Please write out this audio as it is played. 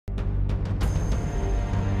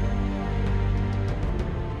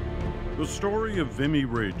The story of Vimy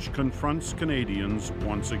Ridge confronts Canadians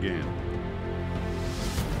once again.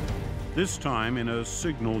 This time in a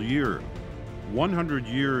signal year. 100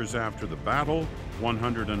 years after the battle,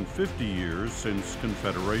 150 years since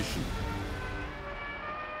Confederation.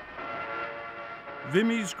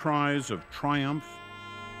 Vimy's cries of triumph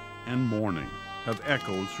and mourning have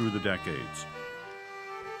echoed through the decades.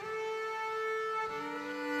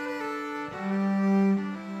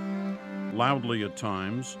 Loudly at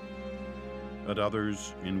times, at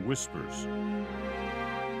others in whispers.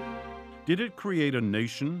 Did it create a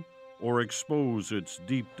nation or expose its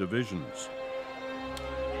deep divisions?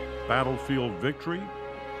 Battlefield victory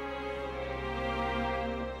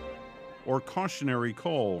or cautionary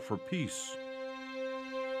call for peace?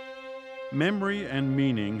 Memory and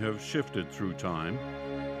meaning have shifted through time,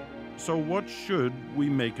 so what should we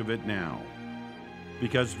make of it now?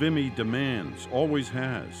 Because Vimy demands, always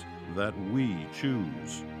has, that we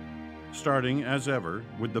choose. Starting, as ever,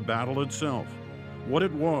 with the battle itself, what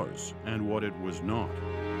it was and what it was not.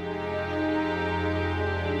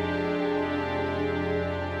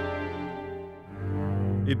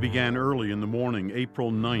 It began early in the morning,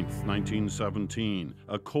 April 9th, 1917,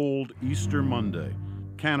 a cold Easter Monday.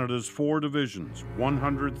 Canada's 4 divisions,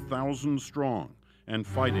 100,000 strong, and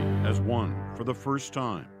fighting as one for the first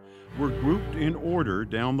time, were grouped in order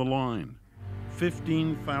down the line.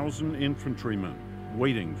 15,000 infantrymen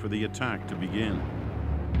waiting for the attack to begin.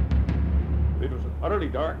 It was utterly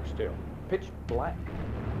dark still, pitch black.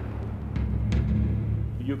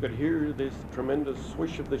 You could hear this tremendous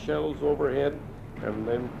swish of the shells overhead, and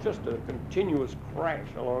then just a continuous crash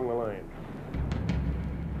along the line.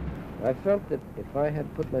 I felt that if I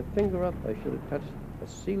had put my finger up, I should have touched a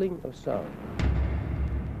ceiling of sound.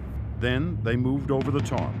 Then they moved over the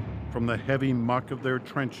top, from the heavy muck of their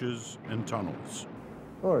trenches and tunnels.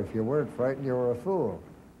 Or if you weren't frightened, you were a fool.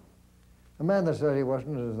 A man that said he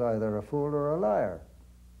wasn't is either a fool or a liar.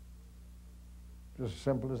 Just as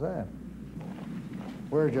simple as that.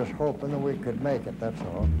 We're just hoping that we could make it, that's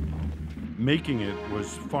all. Making it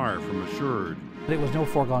was far from assured. It was no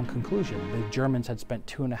foregone conclusion. The Germans had spent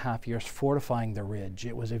 2.5 years fortifying the ridge.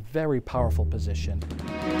 It was a very powerful position.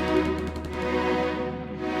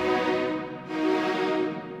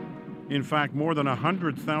 In fact, more than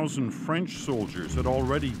 100,000 French soldiers had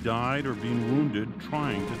already died or been wounded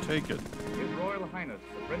trying to take it. His Royal Highness,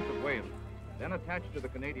 the Prince of Wales, then attached to the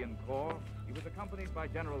Canadian Corps, he was accompanied by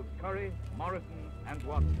Generals Currie, Morrison, and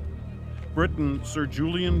Watson. Britain, Sir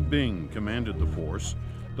Julian Byng commanded the force,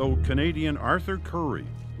 though Canadian Arthur Currie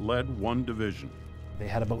led 1 division. They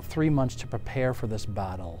had about 3 months to prepare for this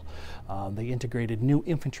battle. They integrated new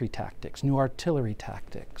infantry tactics, new artillery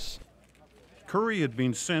tactics. Currie had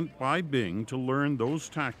been sent by Byng to learn those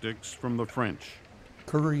tactics from the French.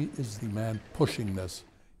 Currie is the man pushing this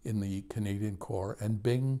in the Canadian Corps, and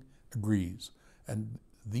Byng agrees. And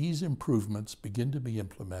these improvements begin to be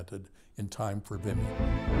implemented in time for Vimy.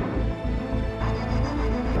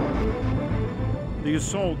 The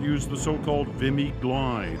assault used the so-called Vimy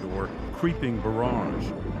glide, or creeping barrage.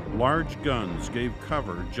 Large guns gave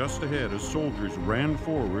cover just ahead as soldiers ran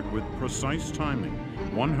forward with precise timing,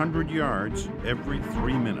 100 yards every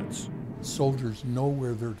 3 minutes. Soldiers know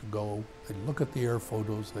where they're to go. They look at the air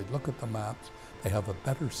photos, they look at the maps, they have a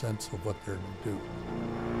better sense of what they're to do.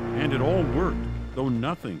 And it all worked, though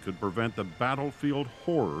nothing could prevent the battlefield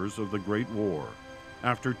horrors of the Great War.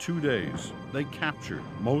 After 2 days, they captured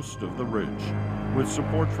most of the ridge, with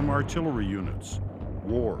support from artillery units.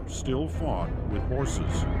 War still fought with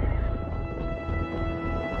horses.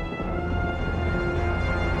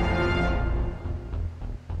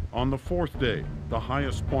 On the 4th day, the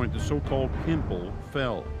highest point, the so-called Pimple,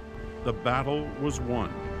 fell. The battle was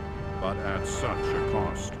won, but at such a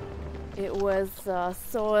cost. It was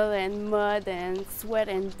soil and mud and sweat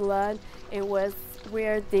and blood. It was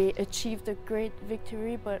where they achieved a great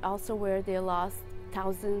victory, but also where they lost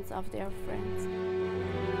thousands of their friends.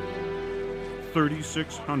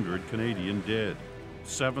 3,600 Canadian dead,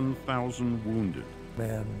 7,000 wounded.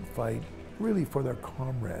 Men fight really for their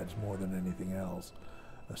comrades more than anything else,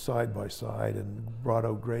 side by side, and brought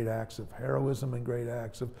out great acts of heroism and great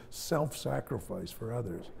acts of self-sacrifice for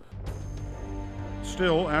others.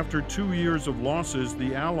 Still, after 2 years of losses,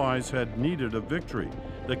 the Allies had needed a victory.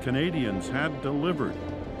 The Canadians had delivered,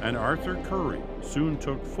 and Arthur Currie soon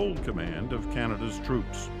took full command of Canada's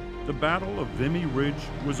troops. The Battle of Vimy Ridge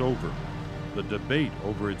was over. The debate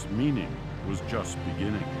over its meaning was just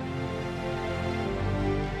beginning.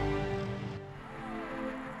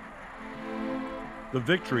 The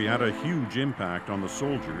victory had a huge impact on the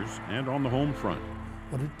soldiers and on the home front.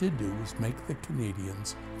 What it did do was make the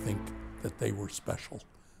Canadians think that they were special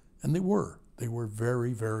And they were. They were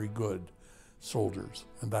very, very good soldiers,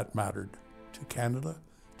 and that mattered to Canada,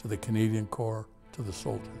 to the Canadian Corps, to the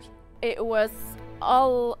soldiers. It was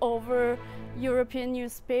all over European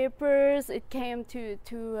newspapers. It came to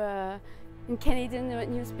in Canadian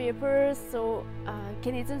newspapers, so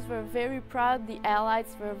Canadians were very proud. The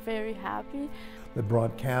Allies were very happy. That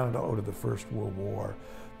brought Canada out of the First World War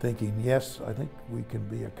thinking, yes, I think we can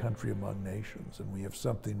be a country among nations and we have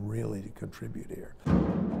something really to contribute here.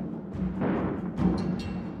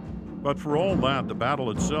 But for all that, the battle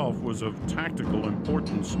itself was of tactical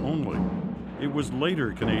importance only. It was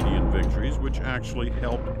later Canadian victories which actually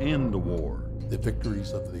helped end the war. The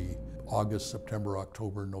victories of the August, September,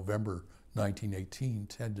 October, November 1918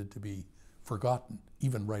 tended to be forgotten,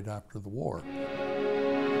 even right after the war.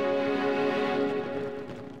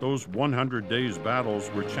 Those 100 days battles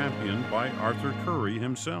were championed by Arthur Currie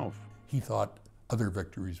himself. He thought other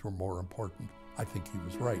victories were more important. I think he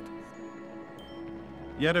was right.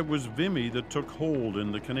 Yet it was Vimy that took hold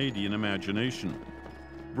in the Canadian imagination.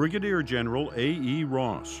 Brigadier General A.E.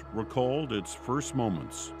 Ross recalled its first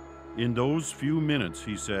moments. In those few minutes,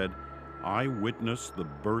 he said, I witnessed the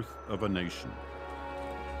birth of a nation.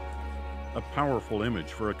 A powerful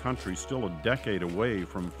image for a country still a decade away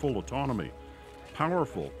from full autonomy.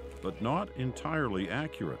 Powerful, but not entirely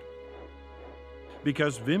accurate.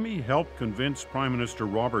 Because Vimy helped convince Prime Minister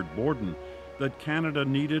Robert Borden that Canada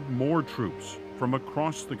needed more troops from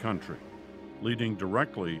across the country, leading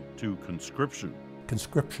directly to conscription.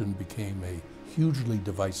 Conscription became a hugely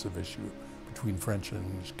divisive issue between French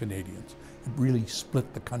and Canadians. It really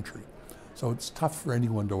split the country. So it's tough for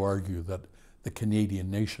anyone to argue that the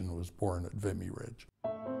Canadian nation was born at Vimy Ridge.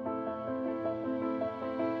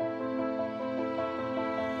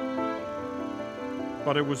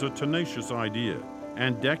 But it was a tenacious idea,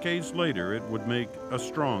 and decades later it would make a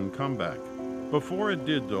strong comeback. Before it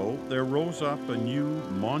did, though, there rose up a new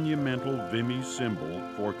monumental Vimy symbol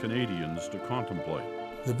for Canadians to contemplate.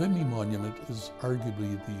 The Vimy Monument is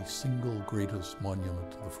arguably the single greatest monument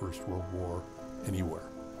to the First World War anywhere.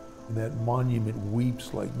 And that monument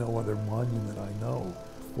weeps like no other monument I know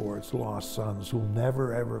for its lost sons who'll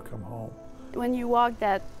never ever come home. When you walk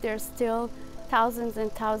that, there's still thousands and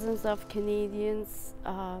thousands of Canadians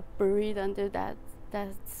buried under that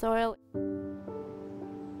soil.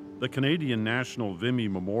 The Canadian National Vimy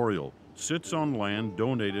Memorial sits on land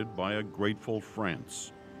donated by a grateful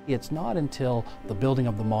France. It's not until the building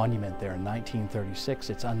of the monument there in 1936,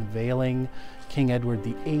 its unveiling, King Edward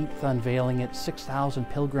VIII unveiling it, 6,000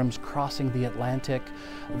 pilgrims crossing the Atlantic,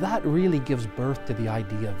 that really gives birth to the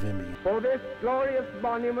idea of Vimy. For this glorious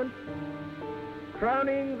monument,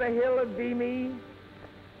 crowning the hill of Vimy,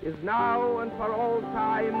 is now and for all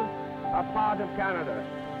time a part of Canada.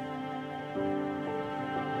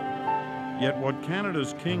 Yet what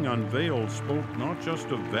Canada's king unveiled spoke not just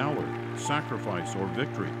of valor, sacrifice, or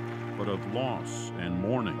victory, but of loss and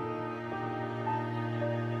mourning.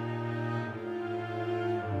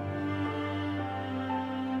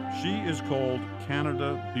 She is called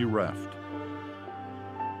Canada Bereft.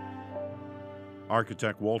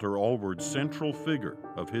 Architect Walter Allward's central figure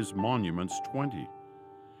of his Monuments 20.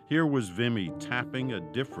 Here was Vimy tapping a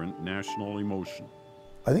different national emotion.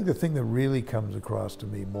 I think the thing that really comes across to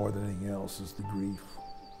me more than anything else is the grief.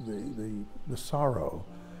 The sorrow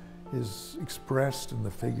is expressed in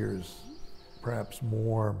the figures perhaps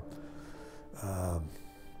more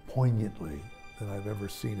poignantly than I've ever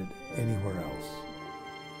seen it anywhere else.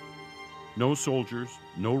 No soldiers,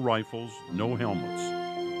 no rifles, no helmets.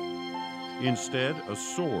 Instead, a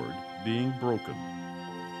sword being broken.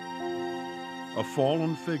 A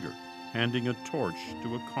fallen figure handing a torch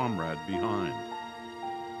to a comrade behind.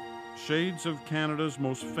 Shades of Canada's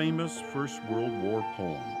most famous First World War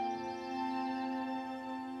poem.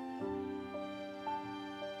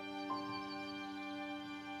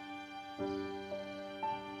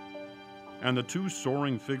 And the two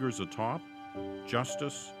soaring figures atop,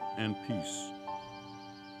 justice and peace.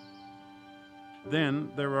 Then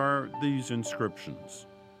there are these inscriptions.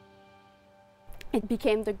 It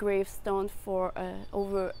became the gravestone for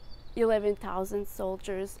over 11,000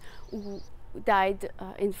 soldiers who died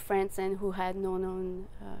in France and who had no known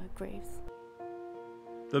graves.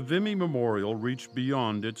 The Vimy Memorial reached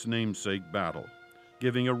beyond its namesake battle,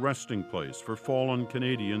 giving a resting place for fallen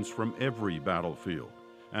Canadians from every battlefield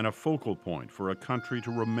and a focal point for a country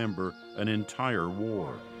to remember an entire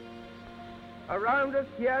war. Around us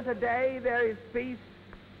here today there is peace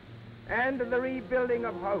and the rebuilding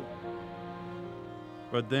of hope.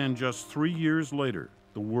 But then just 3 years later,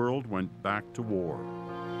 the world went back to war.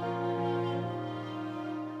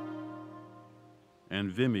 And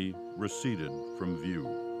Vimy receded from view.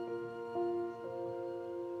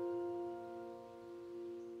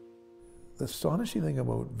 The astonishing thing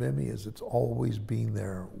about Vimy is it's always been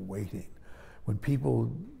there waiting. When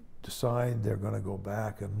people decide they're going to go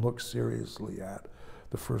back and look seriously at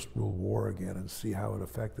the First World War again and see how it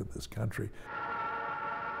affected this country.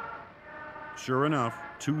 Sure enough,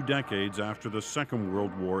 2 decades after the Second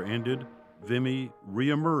World War ended, Vimy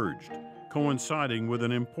re-emerged, coinciding with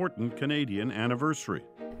an important Canadian anniversary.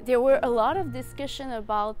 There were a lot of discussion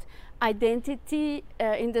about identity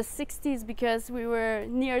in the 60s because we were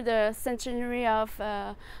near the centenary of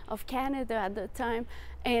Canada at the time,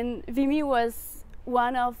 and Vimy was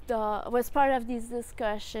part of this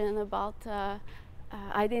discussion about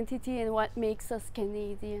identity and what makes us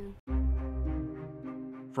Canadian.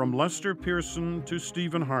 From Lester Pearson to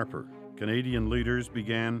Stephen Harper, Canadian leaders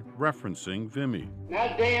began referencing Vimy.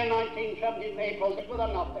 That day in 1970, people, it was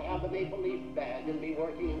enough to have the maple leaf badge and be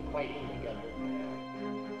working and fighting together.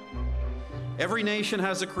 Every nation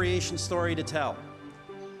has a creation story to tell.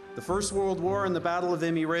 The First World War and the Battle of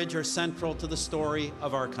Vimy Ridge are central to the story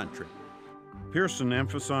of our country. Pearson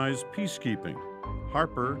emphasized peacekeeping,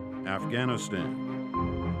 Harper, Afghanistan.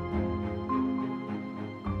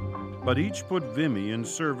 But each put Vimy in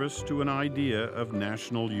service to an idea of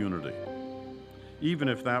national unity, even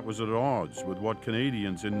if that was at odds with what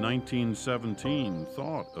Canadians in 1917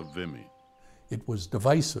 thought of Vimy. It was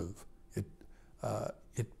divisive.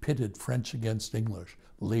 It pitted French against English,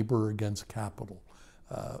 labor against capital,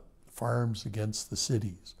 farms against the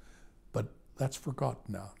cities. But that's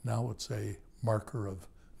forgotten now. Now it's a marker of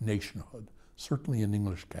nationhood, certainly in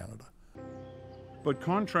English Canada. But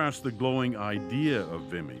contrast the glowing idea of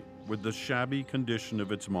Vimy with the shabby condition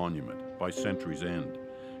of its monument by century's end,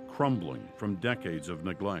 crumbling from decades of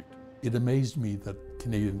neglect. It amazed me that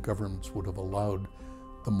Canadian governments would have allowed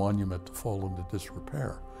the monument to fall into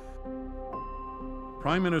disrepair.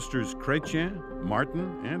 Prime Ministers Chrétien,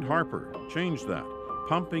 Martin, and Harper changed that,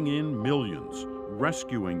 pumping in millions,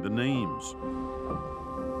 rescuing the names.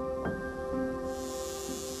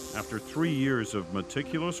 After 3 years of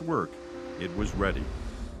meticulous work, it was ready.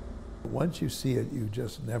 Once you see it, you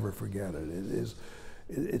just never forget it.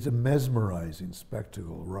 It's a mesmerizing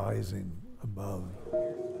spectacle rising above.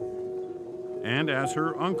 And as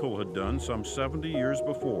her uncle had done some 70 years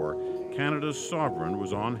before, Canada's sovereign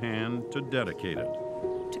was on hand to dedicate it.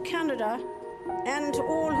 To Canada and to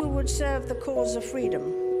all who would serve the cause of freedom,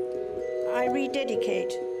 I rededicate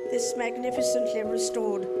this magnificently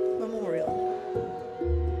restored memorial.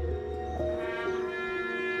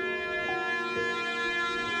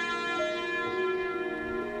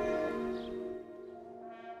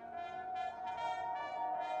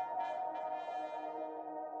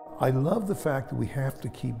 I love the fact that we have to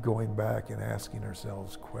keep going back and asking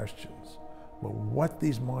ourselves questions about what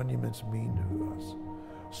these monuments mean to us.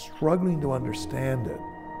 Struggling to understand it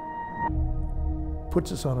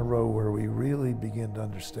puts us on a road where we really begin to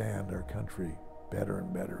understand our country better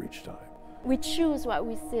and better each time. We choose what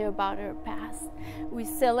we say about our past. We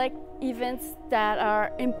select events that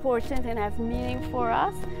are important and have meaning for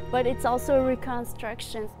us, but it's also a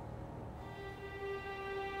reconstruction.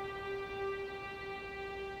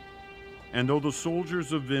 And though the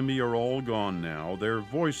soldiers of Vimy are all gone now, their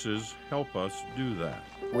voices help us do that.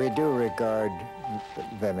 We do regard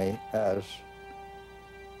Vimy as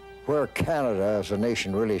where Canada as a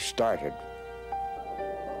nation really started.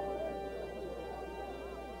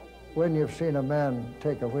 When you've seen a man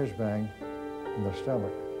take a whiz-bang in the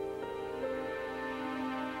stomach,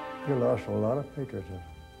 you lost a lot of patriotism.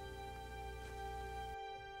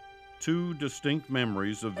 2 distinct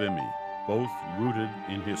memories of Vimy, both rooted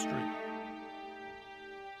in history.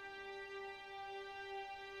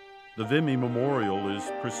 The Vimy Memorial is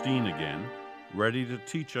pristine again, ready to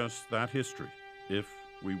teach us that history, if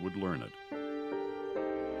we would learn it.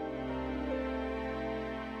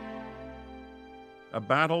 A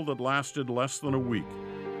battle that lasted less than a week,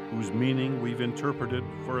 whose meaning we've interpreted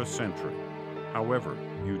for a century. However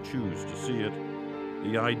you choose to see it,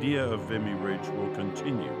 the idea of Vimy Ridge will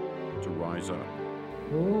continue to rise up.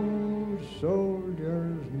 Oh,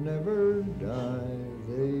 soldiers never die,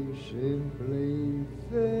 they simply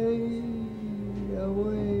fade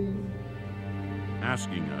away.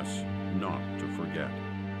 Asking us not to forget.